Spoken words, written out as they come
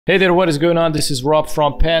Hey there, what is going on? This is Rob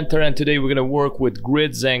from Panther, and today we're gonna work with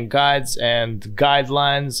grids and guides and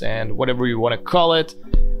guidelines and whatever you want to call it.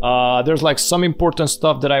 There's like some important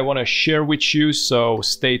stuff that I want to share with you, so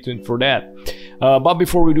stay tuned for that. But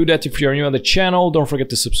before we do that, if you're new on the channel, don't forget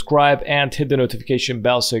to subscribe and hit the notification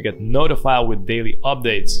bell so you get notified with daily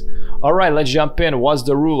updates. All right, let's jump in. What's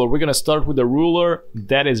the ruler? We're gonna start with the ruler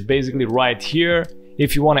that is basically right here.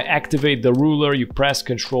 If you want to activate the ruler, you press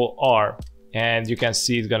Ctrl R. And you can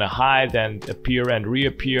see it's gonna hide and appear and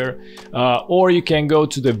reappear. Or you can go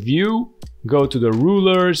to the view, go to the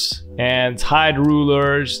rulers and hide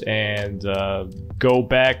rulers and go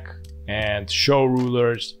back and show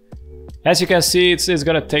rulers. As you can see, it's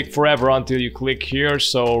gonna take forever until you click here.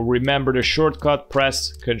 So remember the shortcut,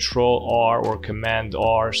 press Ctrl R or Command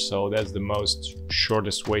R. So that's the most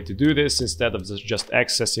shortest way to do this instead of just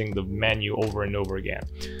accessing the menu over and over again.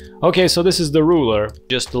 Okay, so this is the ruler.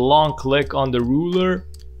 Just a long click on the ruler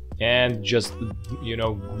and just,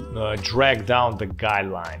 drag down the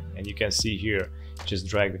guideline. And you can see here, just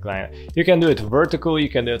drag the guideline. You can do it vertically,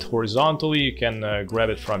 you can do it horizontally, you can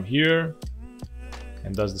grab it from here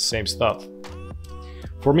and does the same stuff.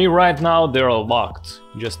 For me right now, they're locked.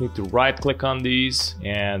 You just need to right click on these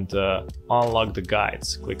and unlock the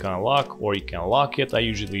guides. Click on lock, or you can lock it. I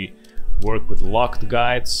usually work with locked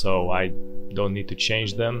guides, so I don't need to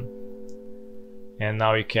change them. And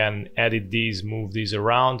now you can edit these, move these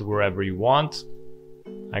around wherever you want.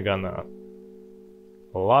 I'm gonna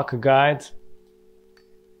lock a guide.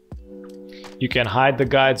 You can hide the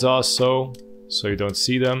guides also, so you don't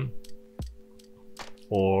see them,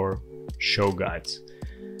 or show guides.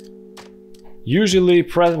 Usually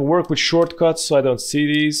work with shortcuts so I don't see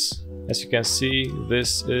these. As you can see,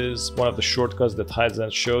 this is one of the shortcuts that hides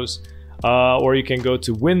and shows. Or you can go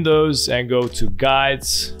to Windows and go to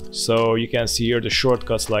Guides. So you can see here the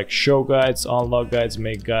shortcuts like show guides, unlock guides,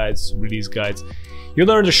 make guides, release guides. You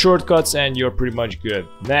learn the shortcuts and you're pretty much good.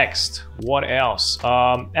 Next, what else?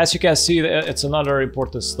 As you can see, it's another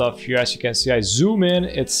important stuff here. As you can see, I zoom in,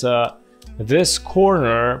 it's this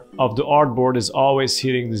corner of the artboard is always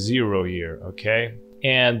hitting the 0 here, okay?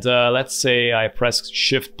 And let's say I press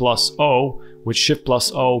Shift plus O. With Shift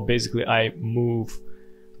plus O, basically I move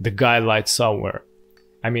the guideline somewhere.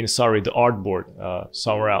 I mean, sorry, the artboard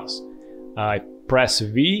somewhere else. I press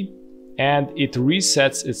V and it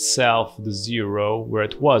resets itself the 0 where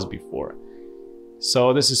it was before.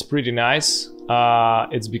 So this is pretty nice.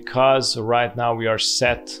 It's because right now we are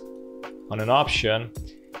set on an option.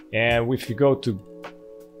 And if you go to,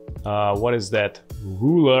 what is that,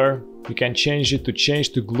 ruler, you can change it to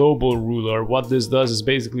change to global ruler. What this does is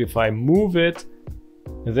basically if I move it,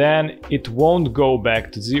 then it won't go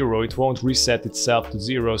back to 0. It won't reset itself to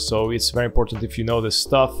 0. So it's very important if you know this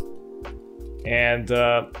stuff. And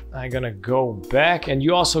I'm gonna go back, and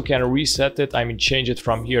you also can reset it. I mean, change it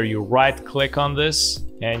from here. You right click on this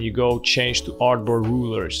and you go change to artboard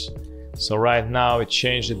rulers. So right now it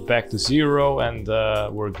changed it back to 0 and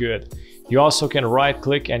we're good. You also can right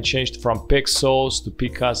click and change from pixels to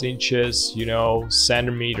picas, inches,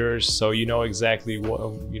 centimeters, so you know exactly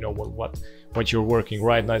what you're working.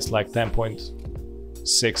 Right now it's like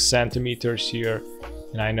 10.6 centimeters here,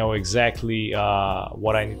 and I know exactly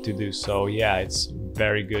what I need to do. So yeah, it's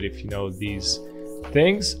very good if you know these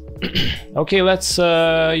things. Okay, let's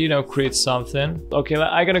create something. Okay,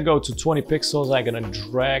 I'm gonna go to 20 pixels. I'm gonna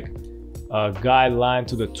drag a guideline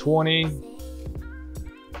to the 20.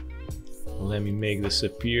 Let me make this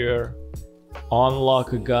appear.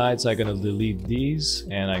 Unlock guides. I'm gonna delete these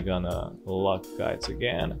and I'm gonna lock guides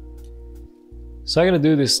again. So I'm gonna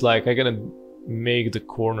do this like I'm gonna make the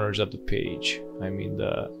corners of the page. I mean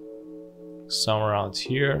somewhere around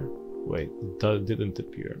here. Wait, it didn't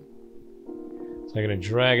appear. So I'm gonna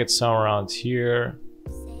drag it somewhere around here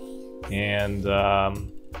and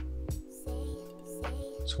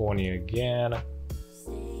 20 again.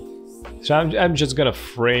 So I'm just gonna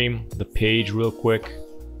frame the page real quick.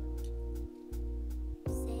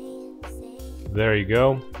 There you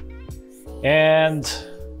go. And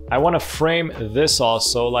I want to frame this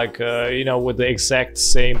also, like with the exact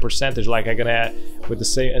same percentage, like I'm gonna with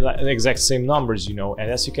the exact same numbers, And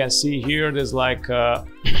as you can see here, there's like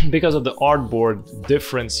because of the artboard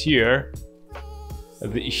difference here.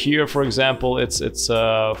 Here, for example, it's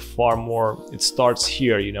far more. It starts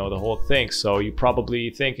here, the whole thing. So you're probably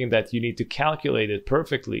thinking that you need to calculate it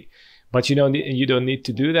perfectly, but you don't need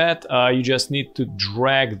to do that. You just need to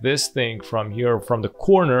drag this thing from here, from the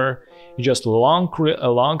corner. You just a long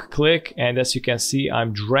click, and as you can see,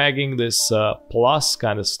 I'm dragging this plus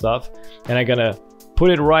kind of stuff, and I'm gonna put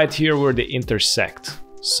it right here where they intersect.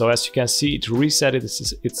 So as you can see, it reset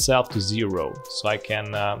itself to 0. So I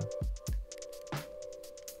can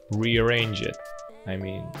rearrange it. I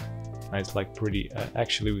mean, it's like pretty,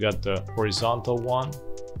 actually we got the horizontal one.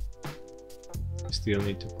 Still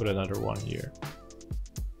need to put another one here.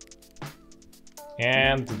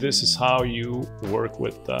 And this is how you work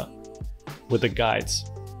with the guides.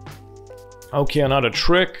 Okay, another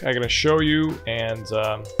trick I'm gonna show you. And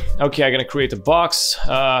okay, I'm gonna create a box.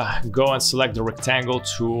 Go and select the rectangle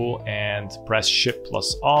tool and press Shift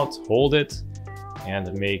plus Alt, hold it,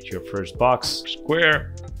 and make your first box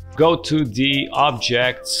square. Go to the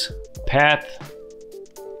object path,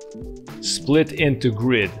 split into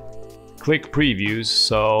grid. Click previews.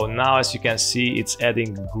 So now as you can see, it's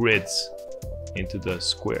adding grids into the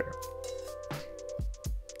square.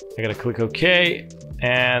 I'm gonna click OK,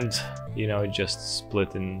 and you know, it just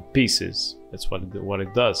split in pieces. That's what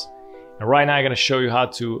it does. And right now I'm gonna show you how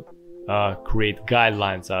to create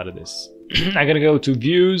guidelines out of this. I'm gonna go to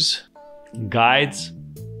Views, Guides,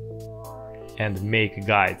 and Make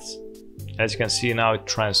Guides. As you can see now, it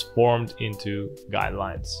transformed into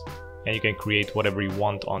guidelines. And you can create whatever you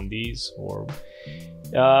want on these, or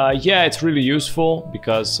yeah, it's really useful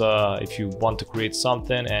because if you want to create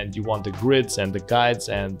something and you want the grids and the guides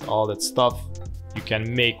and all that stuff, you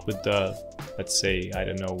can make with the, let's say, I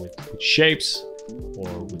don't know, with shapes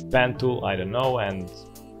or with pen tool, I don't know, and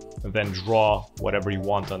then draw whatever you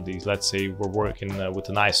want on these. Let's say we're working with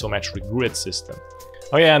an isometric grid system.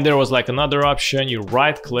 Oh yeah, and there was like another option. You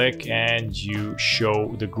right click and you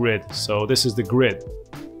show the grid. So this is the grid,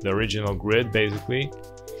 the original grid basically.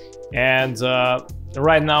 And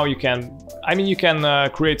right now you can, I mean, you can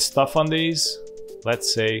create stuff on these.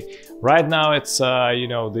 Let's say right now it's you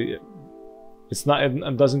know,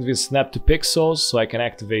 it doesn't even snap to pixels, so I can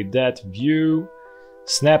activate that. View,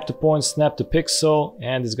 snap to point, snap to pixel,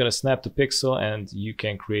 and it's gonna snap to pixel, and you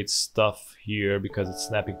can create stuff here because it's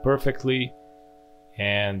snapping perfectly.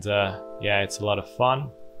 And yeah, it's a lot of fun.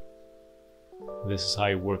 This is how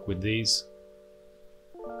you work with these.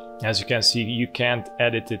 As you can see, you can't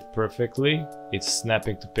edit it perfectly. It's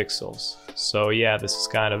snapping to pixels. So yeah, this is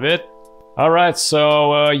kind of it. Alright,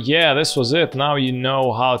 so yeah, this was it. Now you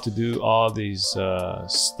know how to do all these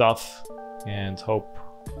stuff, and hope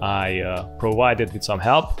I provided with some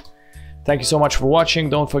help. Thank you so much for watching.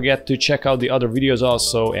 Don't forget to check out the other videos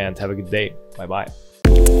also, and have a good day. Bye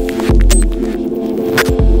bye.